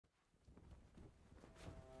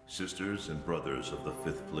Sisters and brothers of the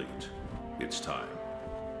Fifth Fleet, it's time.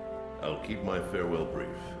 I'll keep my farewell brief.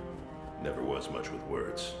 Never was much with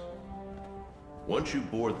words. Once you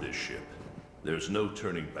board this ship, there's no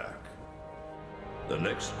turning back. The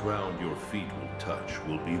next ground your feet will touch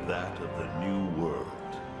will be that of the New World.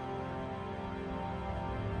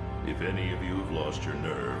 If any of you have lost your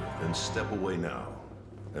nerve, then step away now,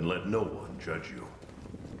 and let no one judge you.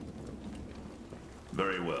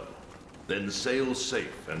 Very well. Then sail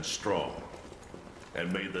safe and strong,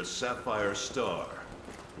 and may the Sapphire Star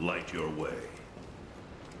light your way.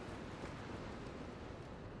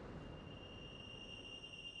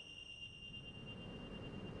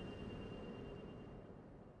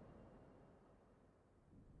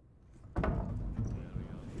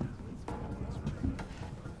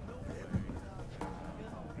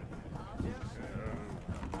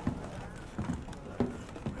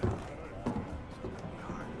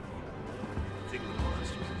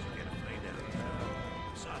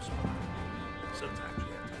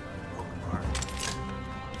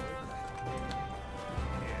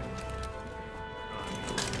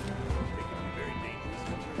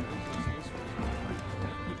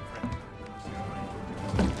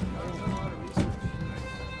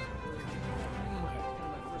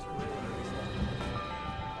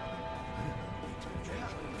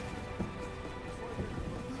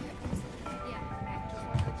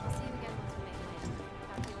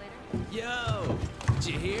 Yo! Did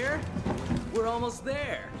you hear? We're almost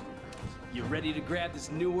there. You ready to grab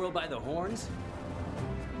this new world by the horns?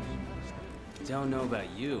 Don't know about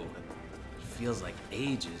you. It feels like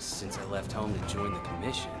ages since I left home to join the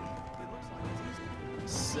commission.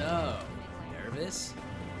 So, nervous?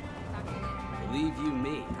 Believe you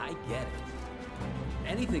me, I get it.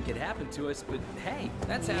 Anything could happen to us, but hey,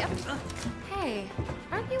 that's happened. Hey,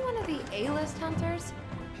 aren't you one of the A-list hunters?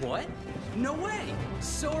 What? No way!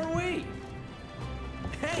 So are we!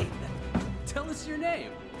 Hey! Tell us your name!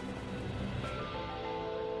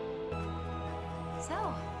 So,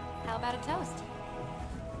 how about a toast?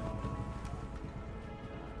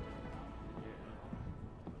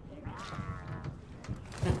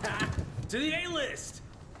 To the A-list!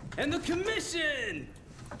 And the commission!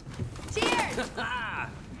 Cheers!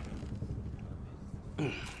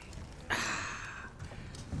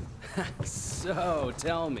 So,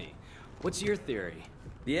 tell me, what's your theory?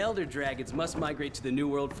 The Elder Dragons must migrate to the New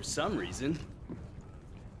World for some reason.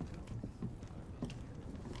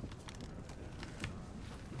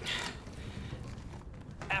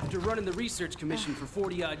 After running the Research Commission for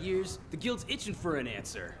 40-odd years, the Guild's itching for an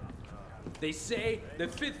answer. They say the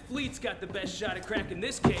Fifth Fleet's got the best shot at cracking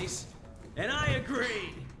this case, and I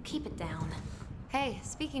agree! Keep it down. Hey,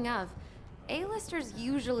 speaking of, A-listers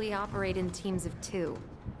usually operate in teams of 2.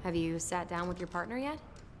 Have you sat down with your partner yet?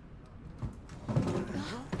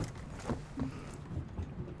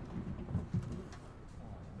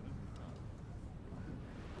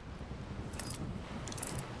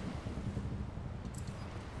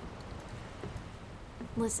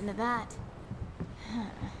 Listen to that.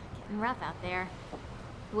 Getting rough out there.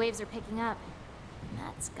 The waves are picking up.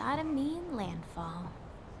 That's gotta mean landfall.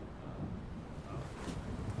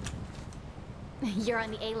 You're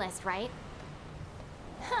on the A-list, right?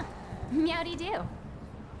 Huh. Meowdy-do.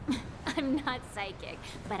 I'm not psychic,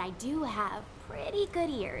 but I do have pretty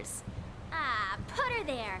good ears. Ah, put her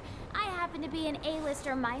there. I happen to be an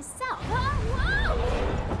A-lister myself.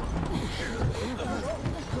 Oh,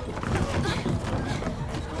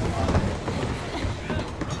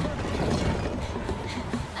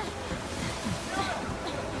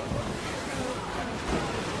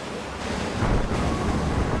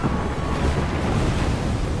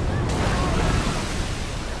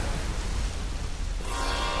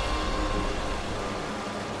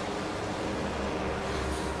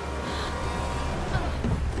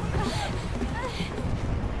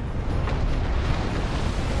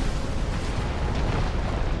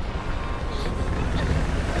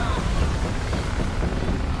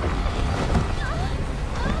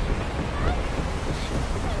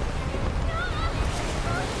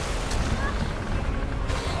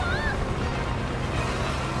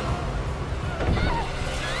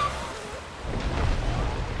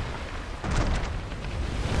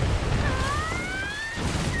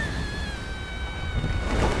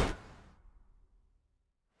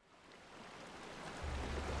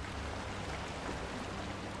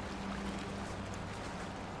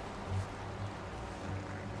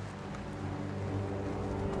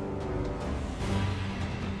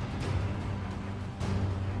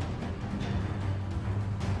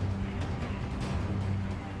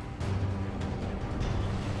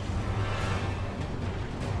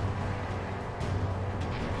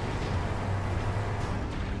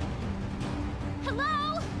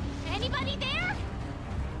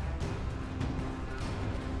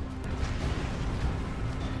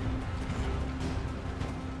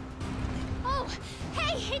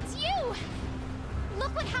 Hey, it's you!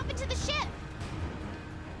 Look what happened to the ship!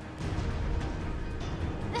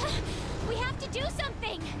 We have to do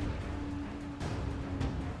something!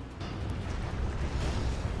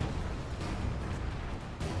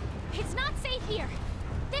 It's not safe here!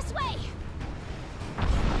 This way!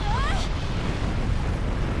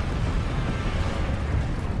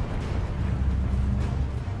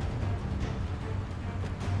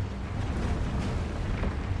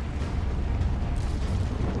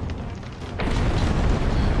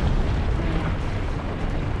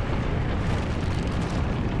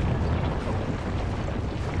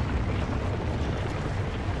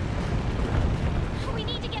 We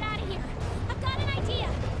need to get out of here! I've got an idea!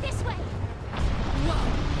 This way!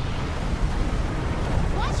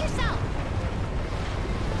 Watch yourself!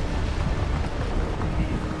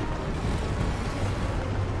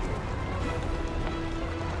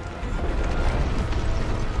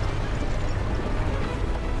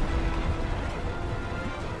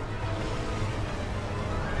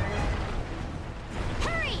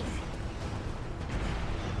 Hurry!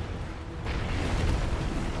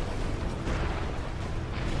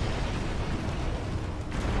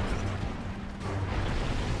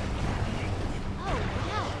 Oh,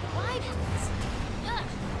 wow, wyverns. Ugh. I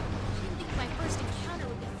didn't think my first encounter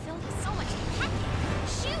would be filled with so much packing.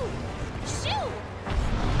 Shoo! Shoo!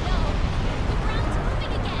 No, the ground's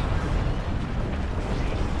moving again.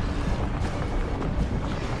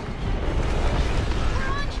 We're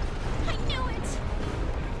on! I knew it!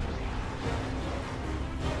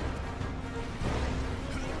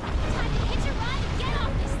 Time to hitch a ride and get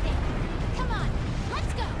off this thing. Come on,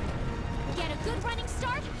 let's go. Get a good running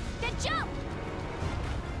start, then jump!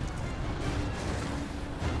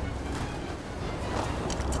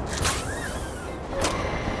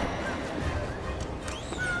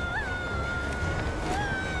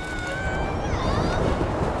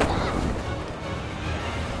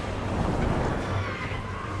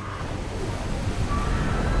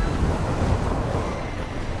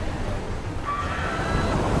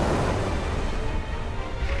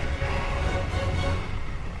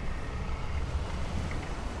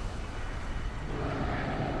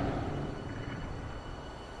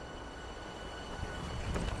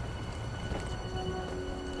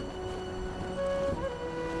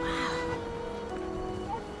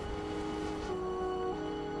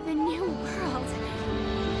 The new world.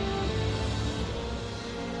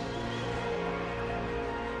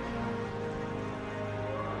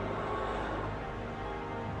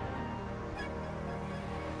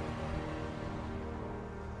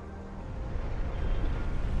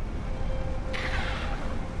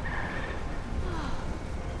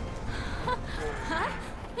 Huh?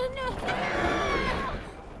 No.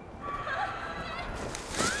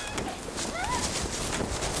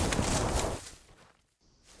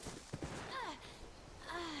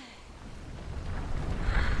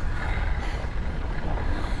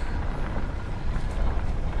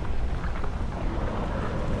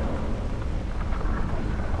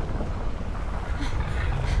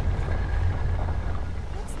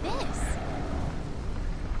 What's this?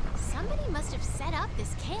 Somebody must have set up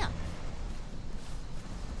this camp.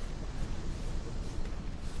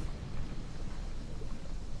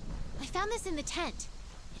 I found this in the tent.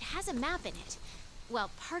 It has a map in it. Well,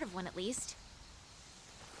 part of one at least.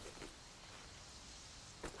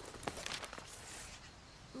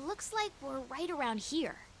 Looks like we're right around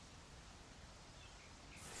here.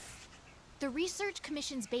 The Research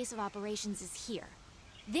Commission's base of operations is here.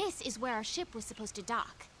 This is where our ship was supposed to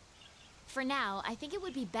dock. For now, I think it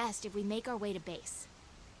would be best if we make our way to base.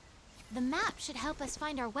 The map should help us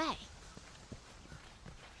find our way.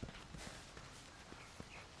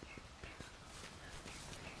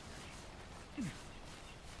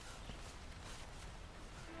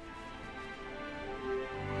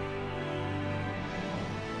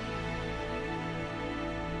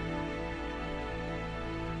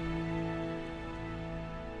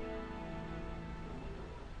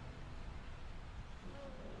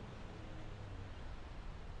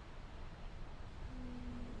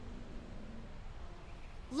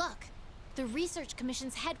 Look, the Research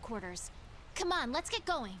Commission's headquarters. Come on, let's get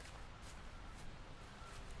going.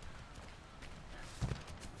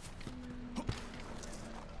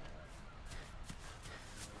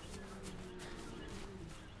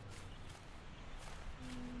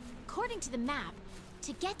 According to the map,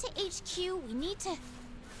 to get to HQ, we need to...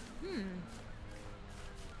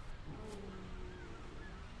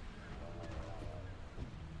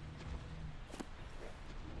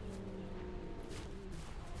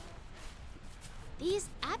 These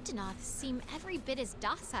Aptonoths seem every bit as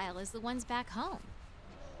docile as the ones back home.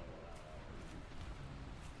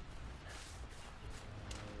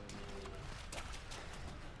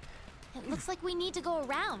 Looks like we need to go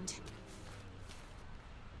around.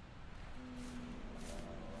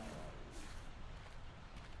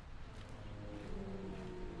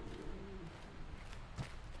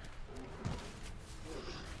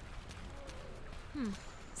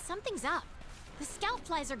 Something's up. The scout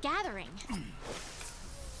flies are gathering.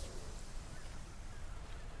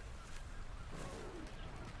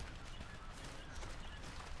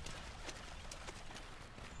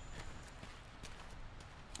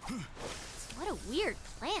 What a weird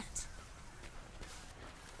plant.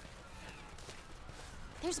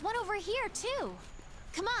 There's one over here, too.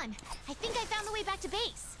 Come on, I think I found the way back to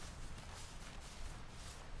base.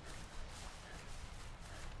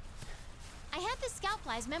 I had the scout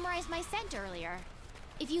flies memorize my scent earlier.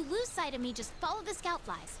 If you lose sight of me, just follow the scout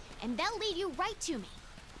flies, and they'll lead you right to me.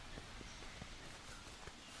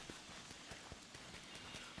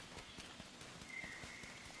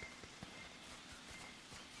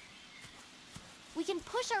 We can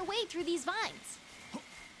push our way through these vines.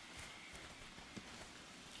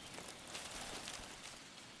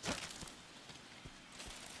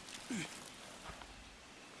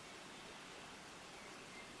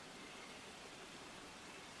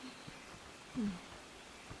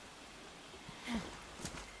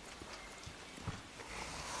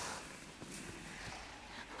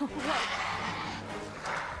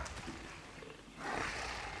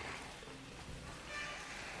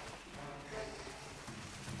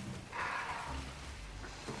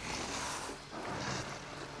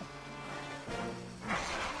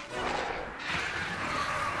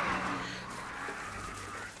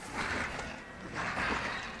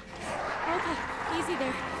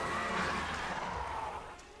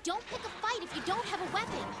 Don't pick a fight if you don't have a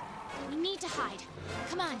weapon. We need to hide.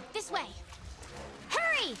 Come on, this way.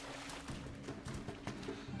 Hurry!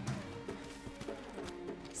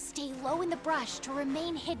 Stay low in the brush to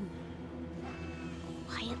remain hidden.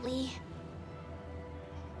 Quietly.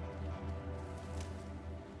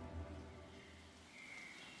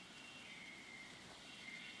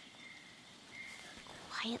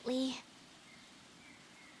 Quietly.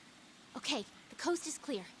 Okay, the coast is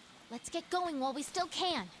clear. Let's get going while we still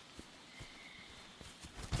can.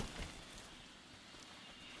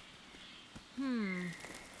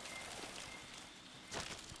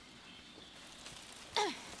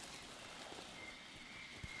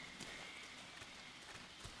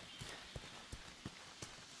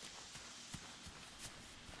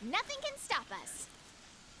 Nothing can stop us.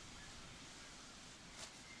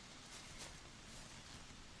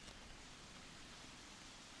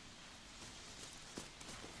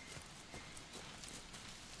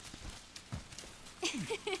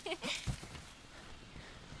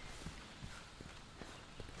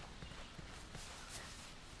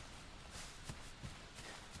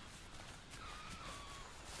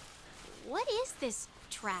 What is this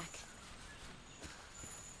track?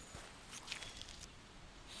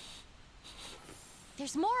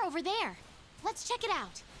 There's more over there. Let's check it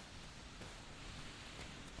out.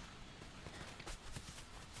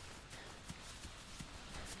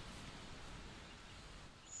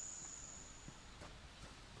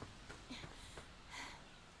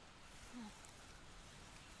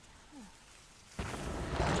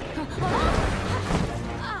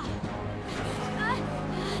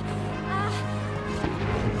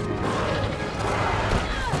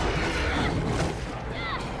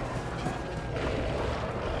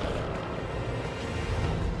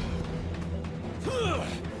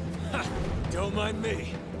 Don't mind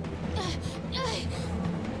me.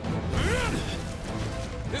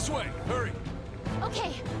 This way, hurry.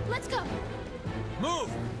 Okay, let's go. Move!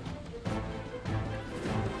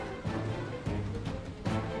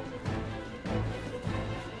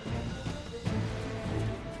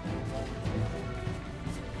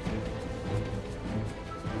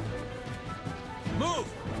 Move!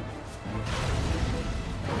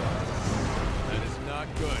 That is not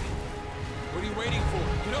good. What are you waiting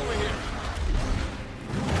for? Get over here!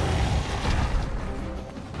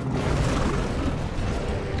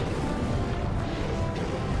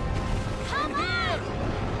 Come on!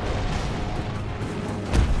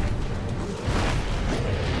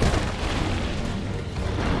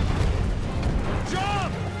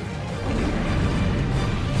 Jump!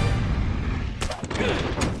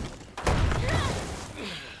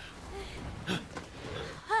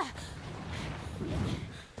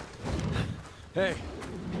 Hey,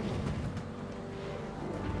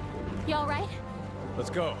 You all right? let's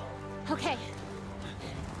go. Okay.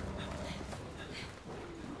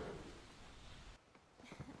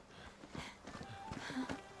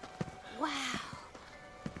 Wow.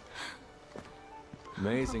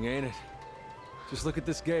 Amazing, ain't it? Just look at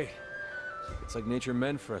this gate. It's like nature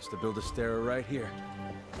meant for us to build a Stera right here.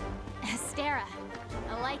 Stera.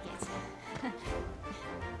 I like it.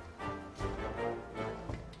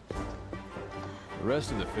 The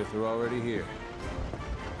rest of the 5th are already here.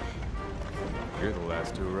 You're the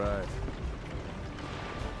last to arrive.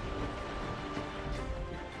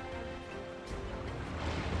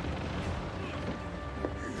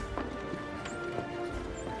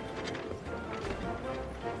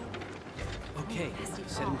 Okay,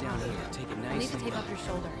 set him down here. Take it You nice need to and tape low. up your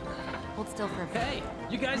shoulder. Hold still for a bit. Hey,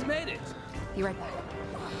 you guys made it! Be right back.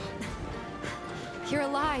 You're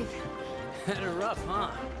alive. Had it rough,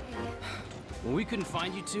 huh? When we couldn't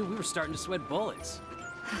find you two, we were starting to sweat bullets.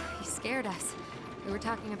 You scared us. We were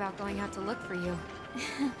talking about going out to look for you.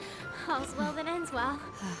 All's well that ends well.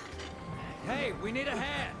 Hey, we need a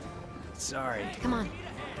hand! Sorry. Come on.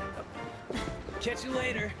 Catch you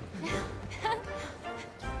later.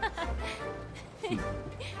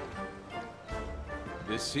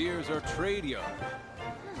 This here's our trade yard.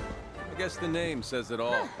 I guess the name says it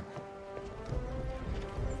all.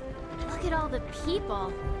 Look at all the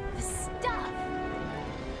people. The stuff.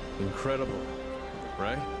 Incredible,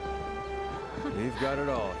 right? We've got it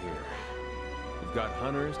all here. We've got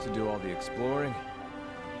hunters to do all the exploring,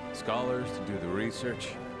 scholars to do the research,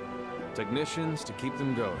 technicians to keep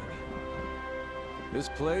them going. This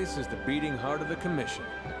place is the beating heart of the Commission.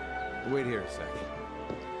 Wait here a sec.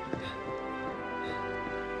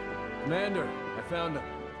 Commander, I found him.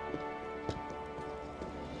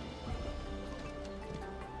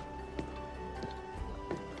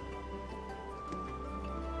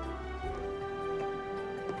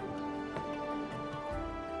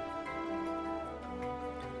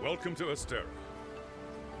 Welcome to Astera.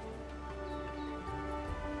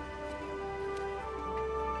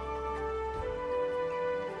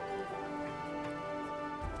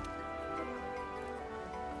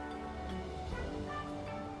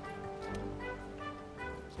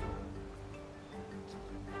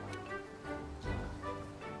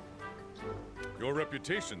 Your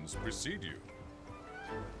reputations precede you.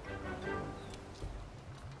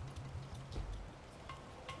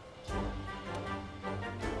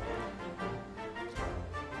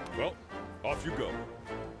 Well, off you go.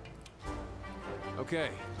 Okay,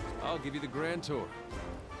 I'll give you the grand tour.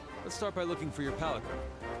 Let's start by looking for your palace.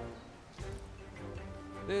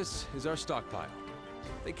 This is our stockpile.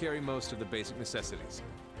 They carry most of the basic necessities.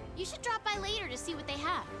 You should drop by later to see what they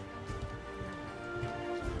have.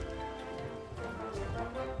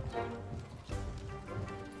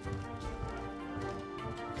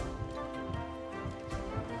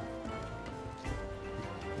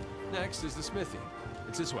 Next is the smithy.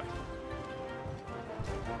 It's this way.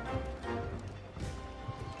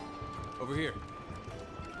 Over here.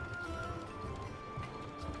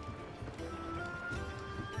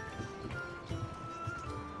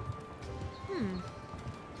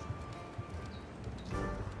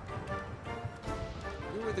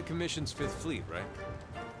 You were the Commission's 5th Fleet, right?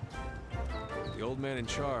 The old man in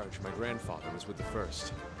charge, my grandfather, was with the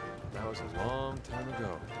 1st. That was a long time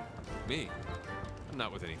ago. Me? I'm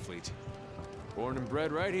not with any fleet. Born and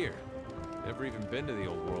bred right here. Never even been to the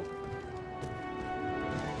old world.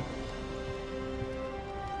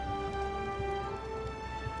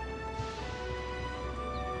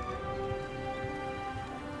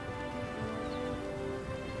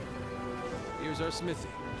 Here's our smithy.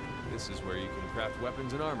 This is where you can craft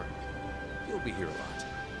weapons and armor. You'll be here a lot.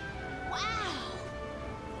 Wow!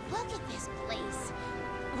 Look at this place.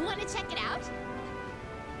 Want to check it out?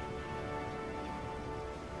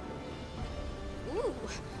 Ooh,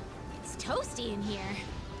 it's toasty in here.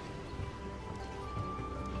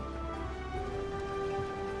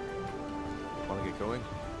 Want to get going?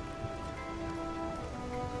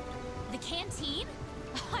 The canteen?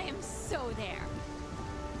 I am so there.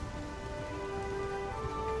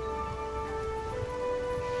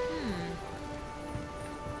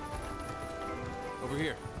 Over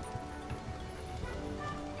here.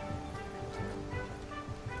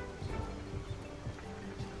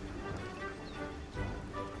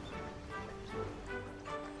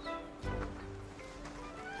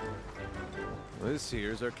 This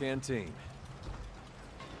here's our canteen.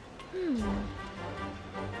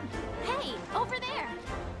 Hey, over there!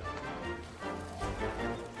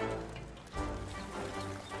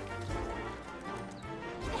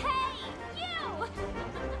 Hey, you!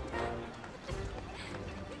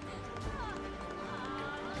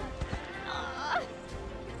 Aw.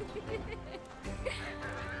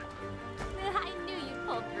 I knew you'd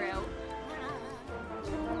pull through.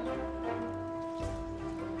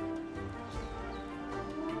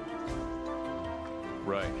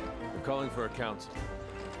 Right. They're calling for a council.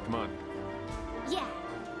 Come on. Yeah.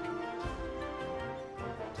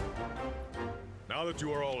 Now that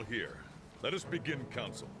you are all here, let us begin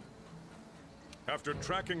council. After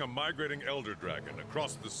tracking a migrating Elder Dragon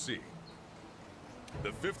across the sea,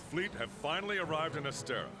 the Fifth Fleet have finally arrived in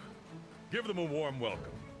Astera. Give them a warm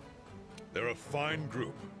welcome. They're a fine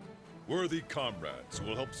group, worthy comrades who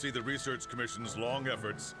will help see the Research Commission's long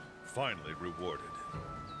efforts finally rewarded.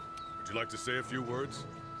 Would you like to say a few words?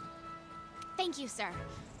 Thank you, sir.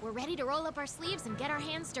 We're ready to roll up our sleeves and get our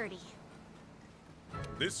hands dirty.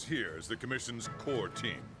 This here is the Commission's core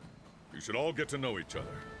team. You should all get to know each other.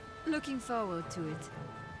 Looking forward to it.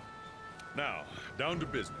 Now, down to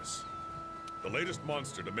business. The latest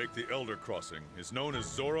monster to make the Elder Crossing is known as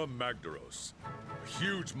Zora Magdaros, a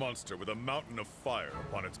huge monster with a mountain of fire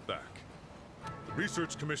upon its back. The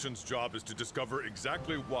Research Commission's job is to discover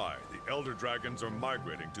exactly why the Elder Dragons are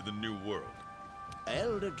migrating to the New World.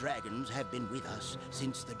 Elder Dragons have been with us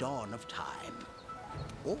since the dawn of time,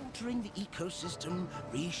 altering the ecosystem,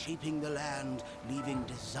 reshaping the land, leaving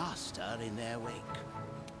disaster in their wake.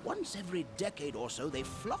 Once every decade or so, they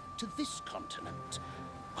flock to this continent.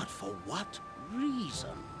 But for what reason?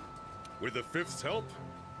 With the Fifth's help,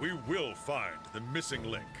 we will find the missing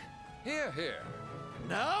link. Here, here.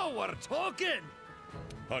 Now we're talking!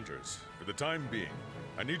 Hunters, for the time being,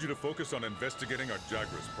 I need you to focus on investigating our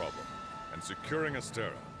Jagras problem and securing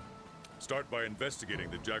Astera. Start by investigating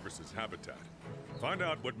the Jagras' habitat. Find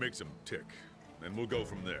out what makes them tick, and we'll go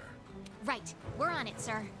from there. Right. We're on it,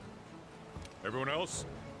 sir. Everyone else,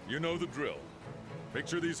 you know the drill. Make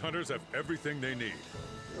sure these hunters have everything they need.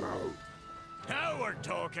 Now we're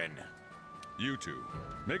talking! You two,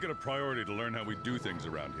 make it a priority to learn how we do things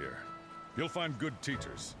around here. You'll find good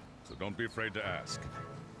teachers, so don't be afraid to ask.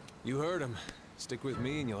 You heard him. Stick with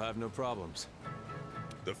me and you'll have no problems.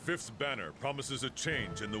 The Fifth's banner promises a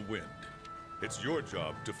change in the wind. It's your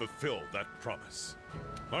job to fulfill that promise.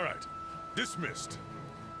 All right, dismissed.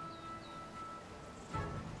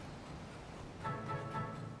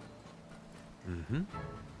 Mm-hmm.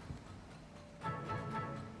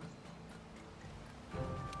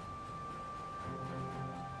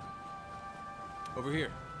 Over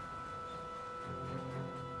here.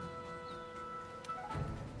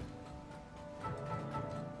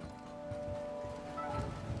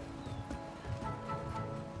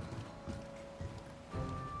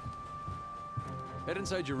 Head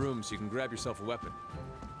inside your room so you can grab yourself a weapon.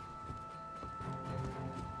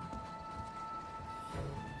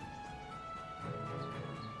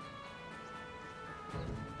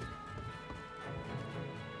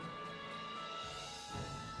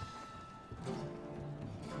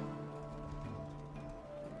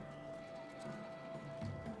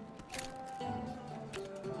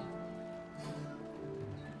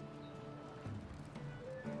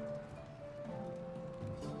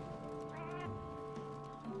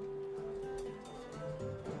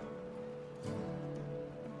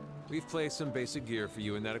 We've placed some basic gear for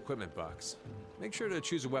you in that equipment box. Make sure to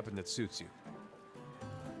choose a weapon that suits you.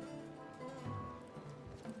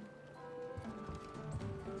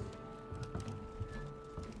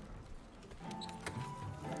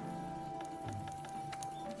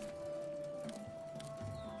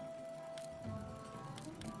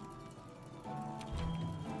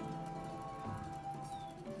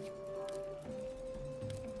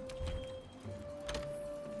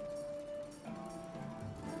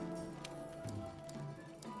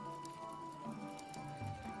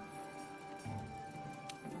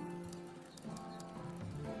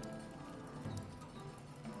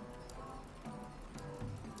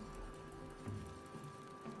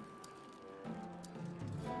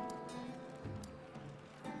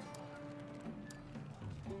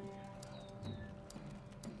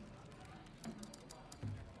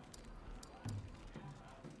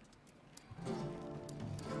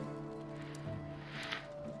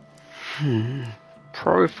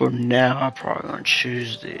 Probably for now, I'm probably gonna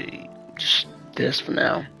choose just this for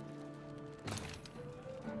now.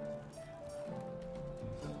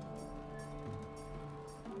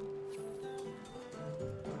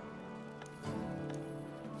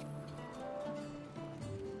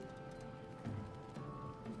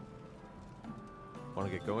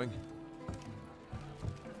 Want to get going?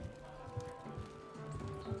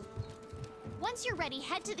 Once you're ready,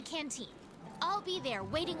 head to the canteen. I'll be there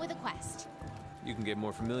waiting with a quest. You can get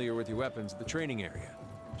more familiar with your weapons at the training area.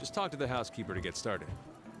 Just talk to the housekeeper to get started.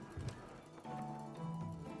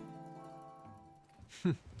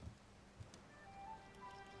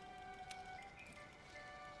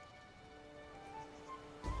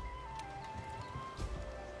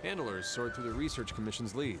 Handlers sort through the Research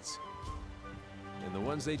Commission's leads. And the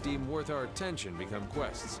ones they deem worth our attention become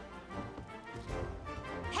quests.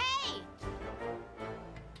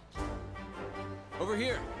 Over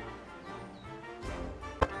here.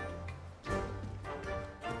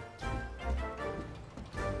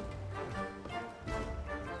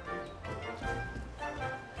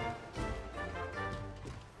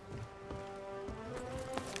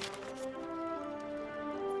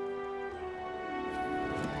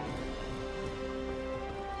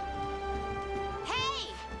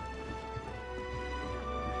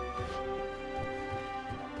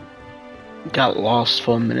 Got lost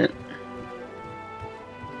for a minute.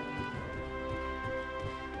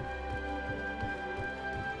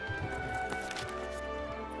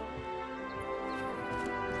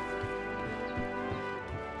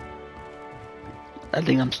 I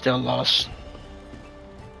think I'm still lost.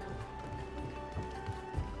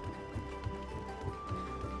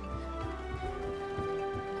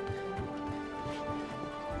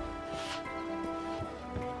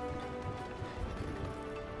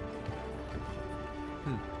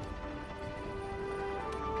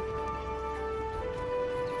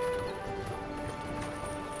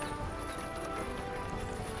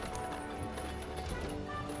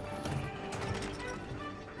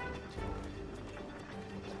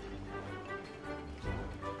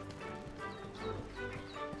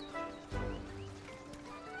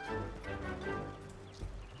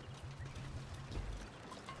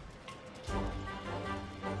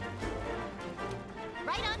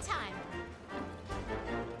 Right on time.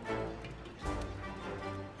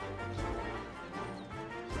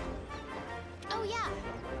 Oh, yeah.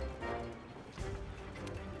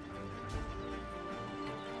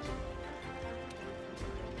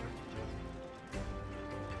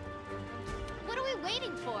 What are we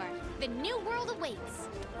waiting for? The new world awaits.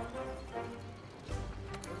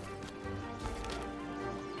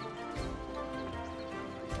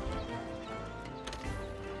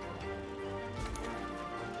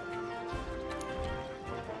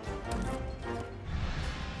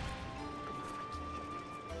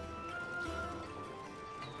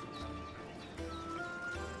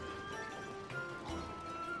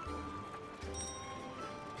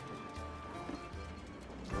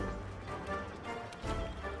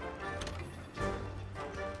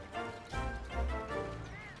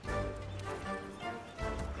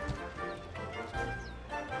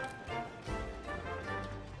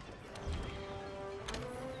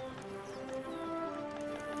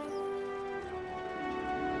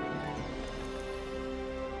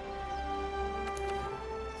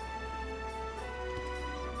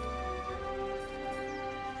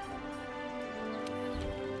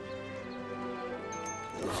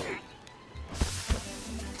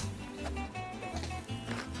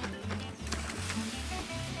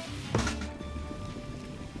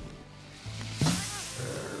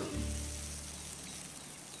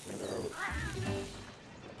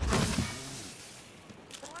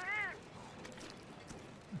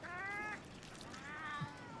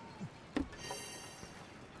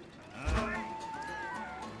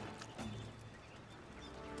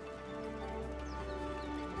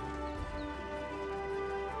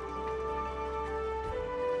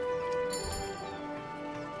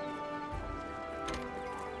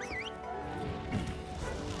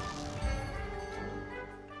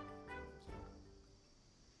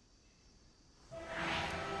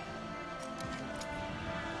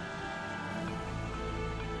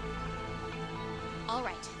 All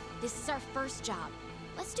right, this is our first job.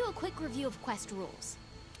 Let's do a quick review of quest rules.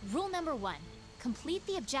 Rule number 1, complete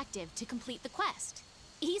the objective to complete the quest.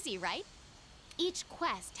 Easy, right? Each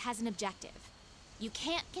quest has an objective. You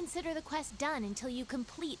can't consider the quest done until you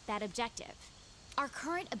complete that objective. Our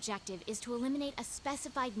current objective is to eliminate a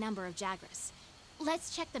specified number of Jagras.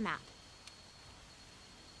 Let's check the map.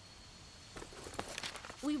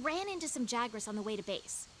 We ran into some Jagras on the way to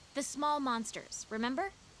base. The small monsters,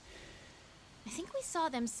 remember? I think we saw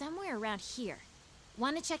them somewhere around here.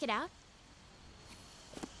 Want to check it out?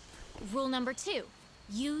 Rule number 2,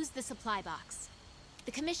 use the supply box.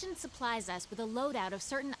 The Commission supplies us with a loadout of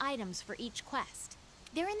certain items for each quest.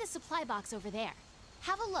 They're in the supply box over there.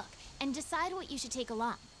 Have a look and decide what you should take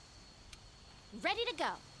along. Ready to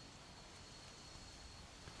go.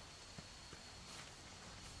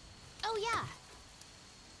 Oh yeah.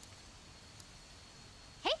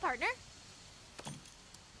 Hey, partner.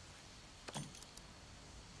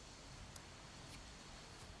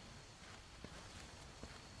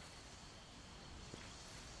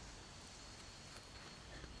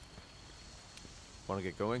 Want to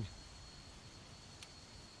get going?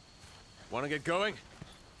 Want to get going?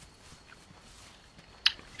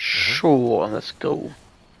 Sure, let's go.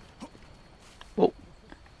 Whoa.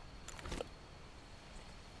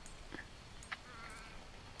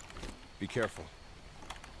 Be careful.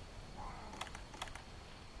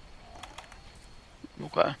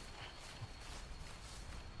 Okay.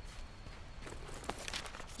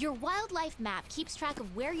 Your wildlife map keeps track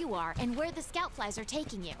of where you are and where the scout flies are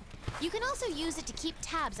taking you. You can also use it to keep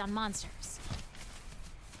tabs on monsters.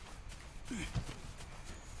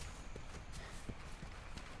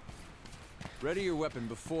 Ready your weapon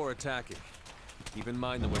before attacking. Keep in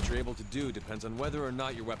mind that what you're able to do depends on whether or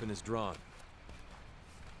not your weapon is drawn.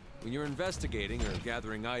 When you're investigating or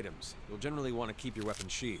gathering items, you'll generally want to keep your weapon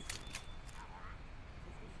sheathed.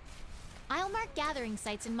 I'll mark gathering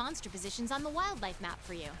sites and monster positions on the wildlife map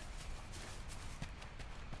for you.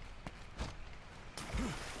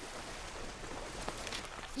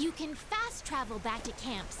 You can fast travel back to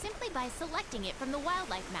camp simply by selecting it from the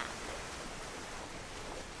wildlife map.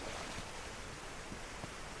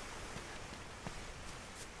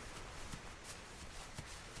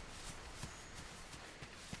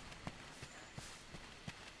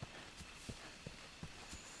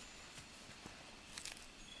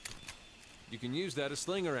 You can use that as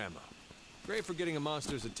slinger ammo. Great for getting a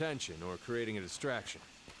monster's attention or creating a distraction.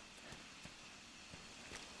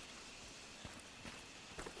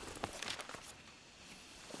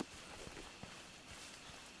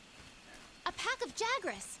 A pack of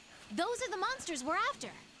Jagras! Those are the monsters we're after!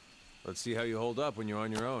 Let's see how you hold up when you're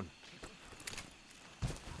on your own.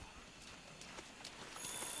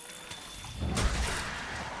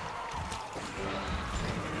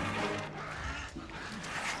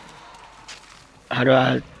 How do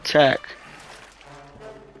I attack?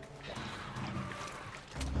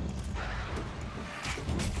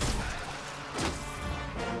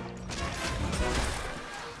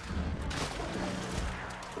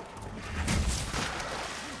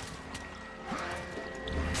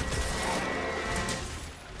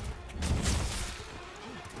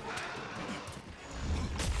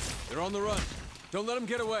 They're on the run. Don't let them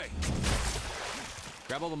get away.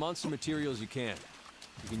 Grab all the monster materials you can.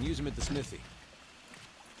 You can use them at the smithy.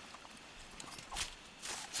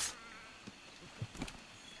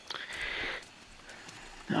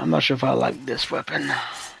 I'm not sure if I like this weapon.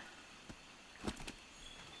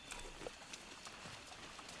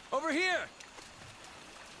 Over here!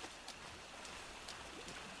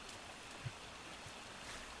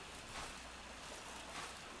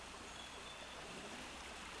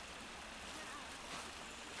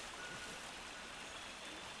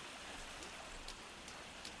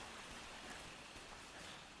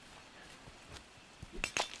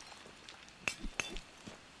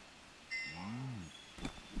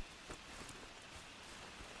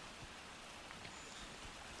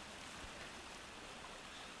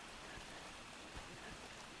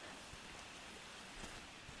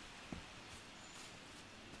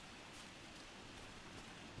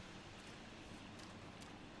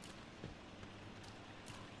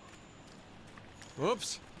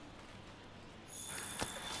 Whoops.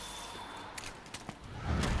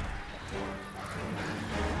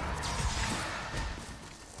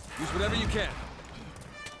 Use whatever you can.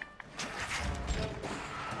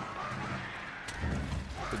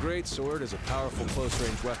 The Great Sword is a powerful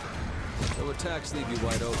close-range weapon. Though attacks leave you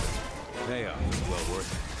wide open, payoff is well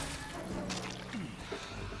worth it.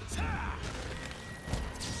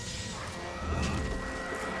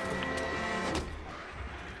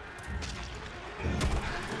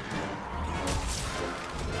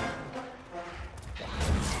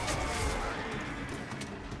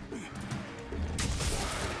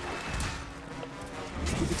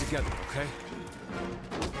 Keep it together, okay?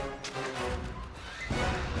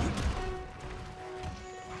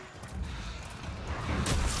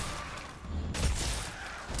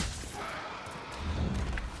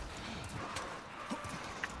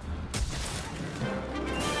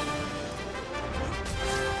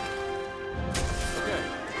 Okay,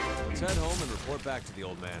 let's head home and report back to the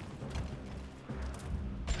old man.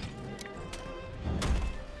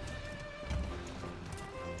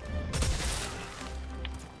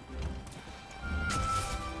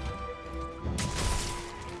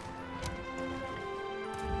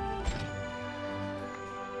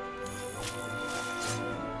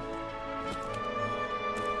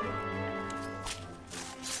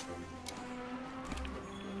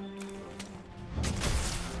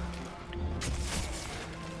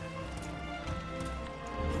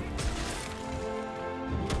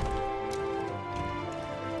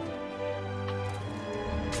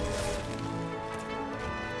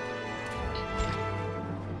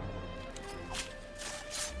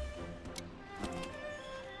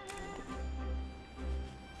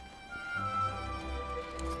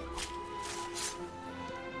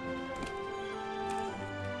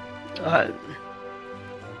 Alright.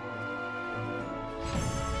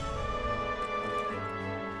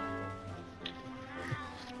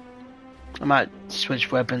 I might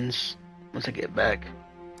switch weapons once I get back.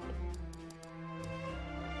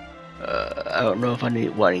 I don't know if I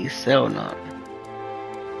need what I need to sell or not.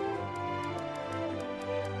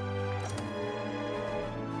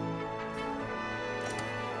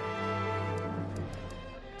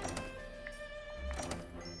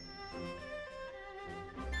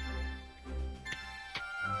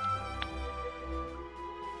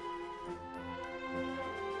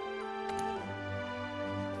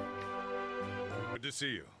 Good to see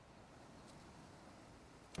you.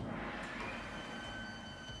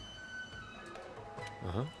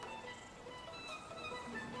 Uh-huh.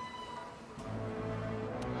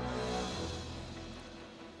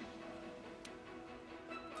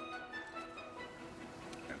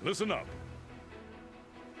 Listen up.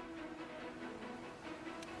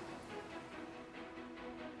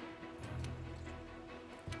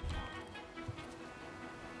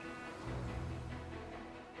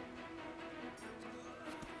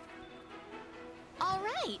 All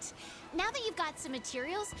right. Now that you've got some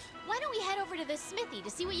materials, why don't we head over to the smithy to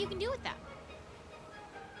see what you can do with them?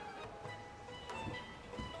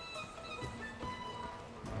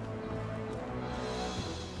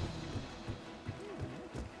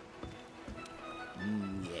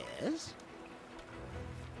 Yes?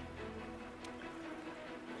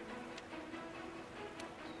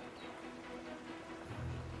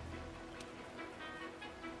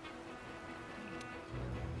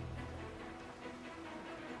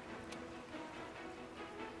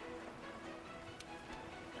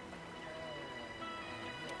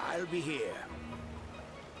 I'll be here.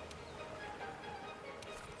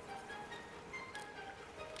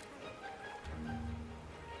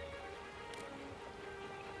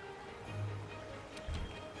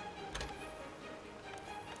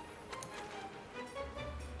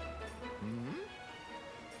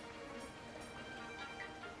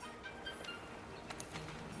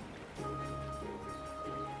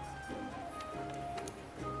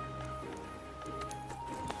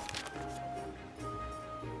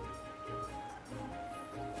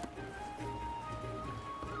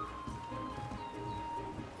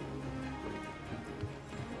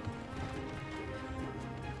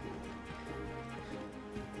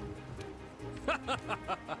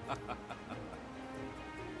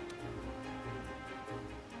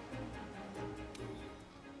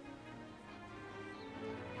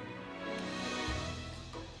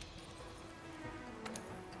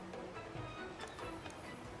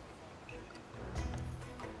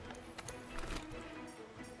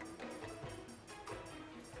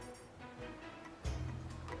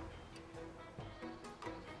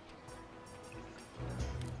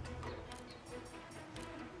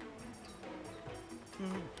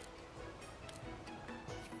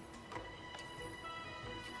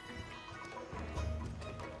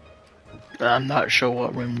 I'm not sure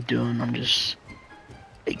what I'm doing. I'm just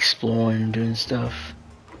exploring, doing stuff.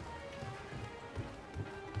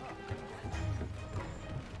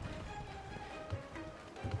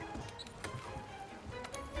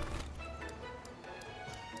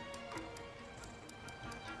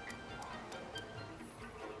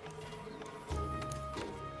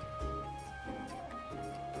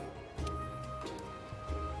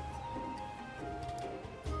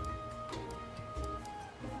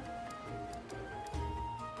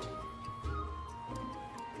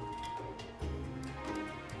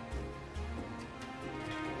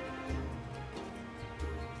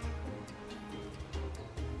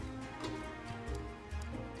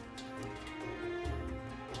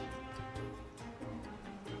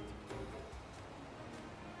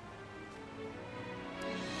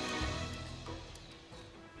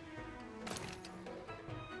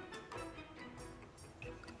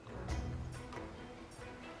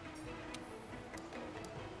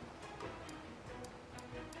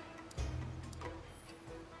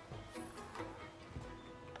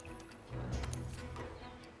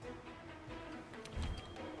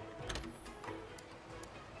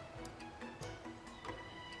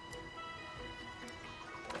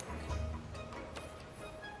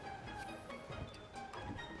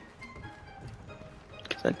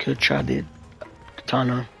 I could try the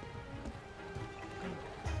katana.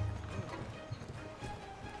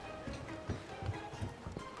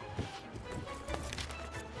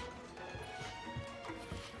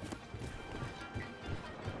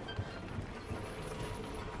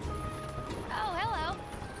 Oh, hello.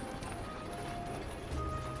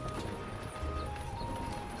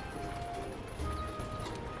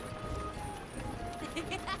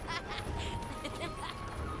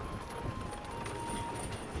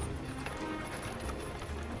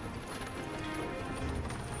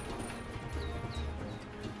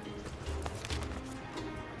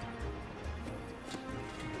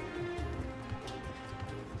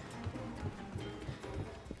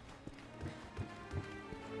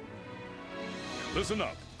 Listen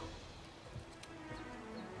up.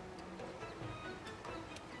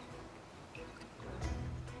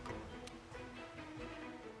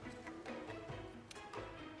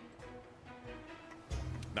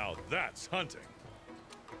 Now that's hunting.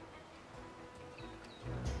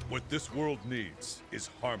 What this world needs is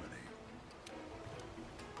harmony.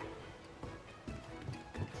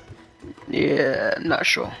 Yeah, not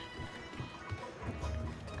sure.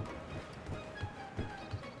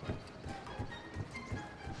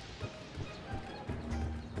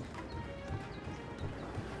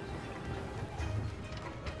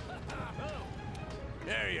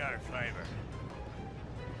 There you are, Flavor.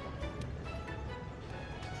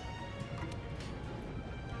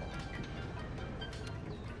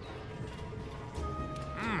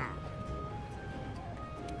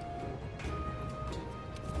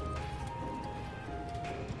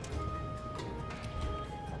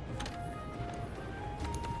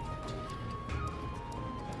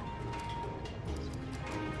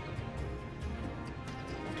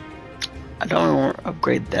 I don't want to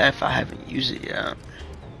upgrade that if I haven't used it yet.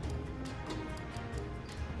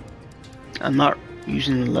 I'm not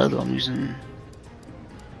using the leather, I'm using...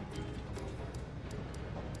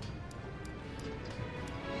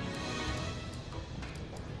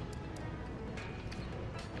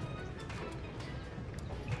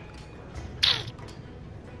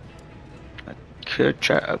 I could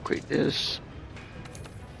try to upgrade this.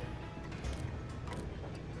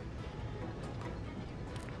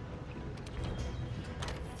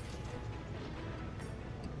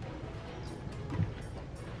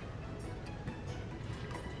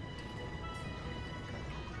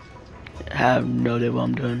 I have no idea what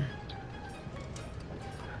I'm doing.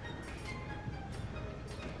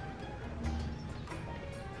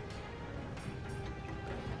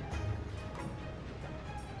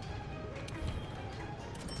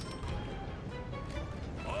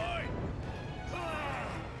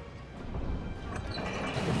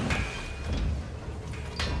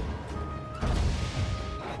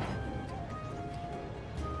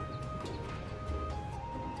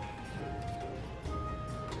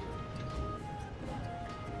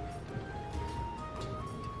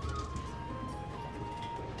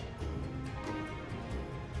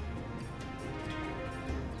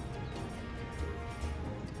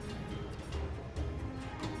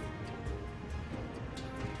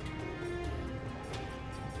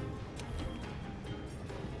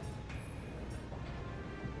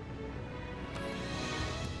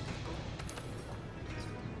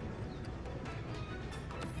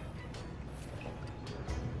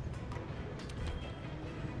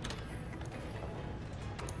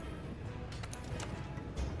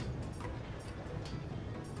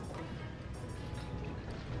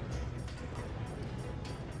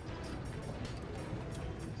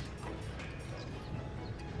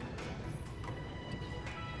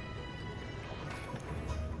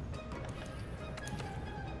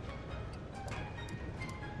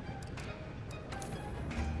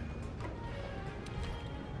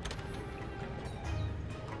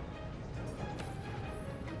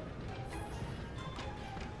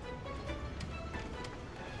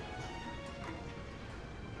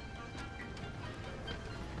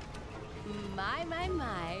 My.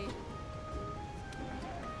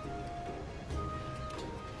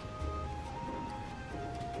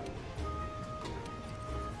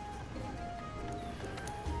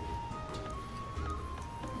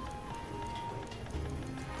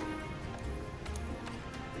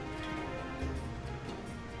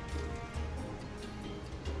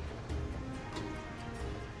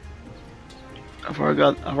 I've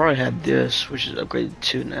already had this, which is upgraded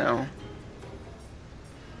to now.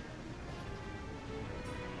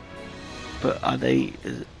 But are they,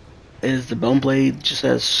 is the bone blade just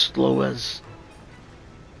as slow as?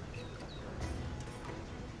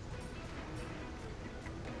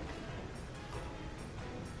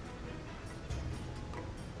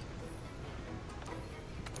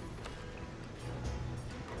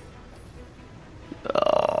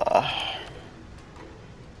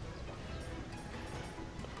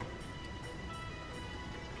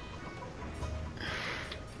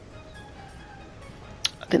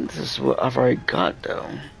 I think this is what I've already got though.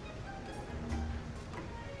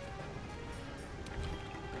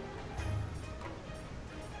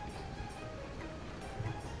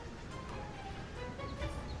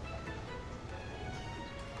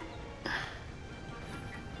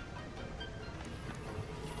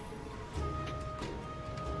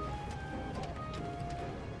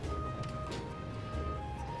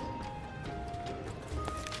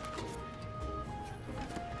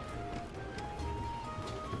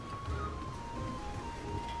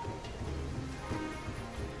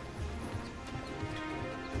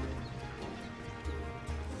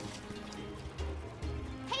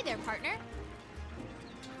 there, partner.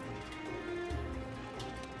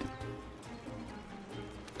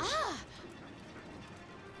 Ah!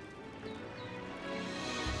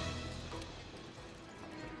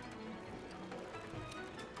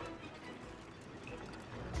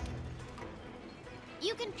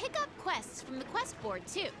 You can pick up quests from the quest board,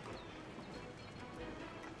 too.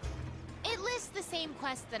 It lists the same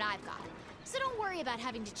quests that I've got, so don't worry about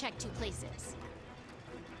having to check 2 places.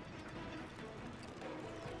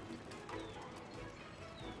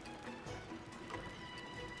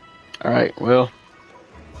 Alright, well,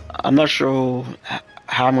 I'm not sure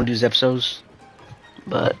how I'm going to do these episodes,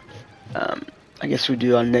 but I guess we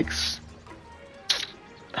do our next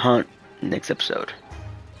hunt next episode.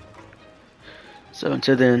 So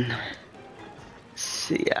until then,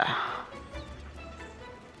 see ya.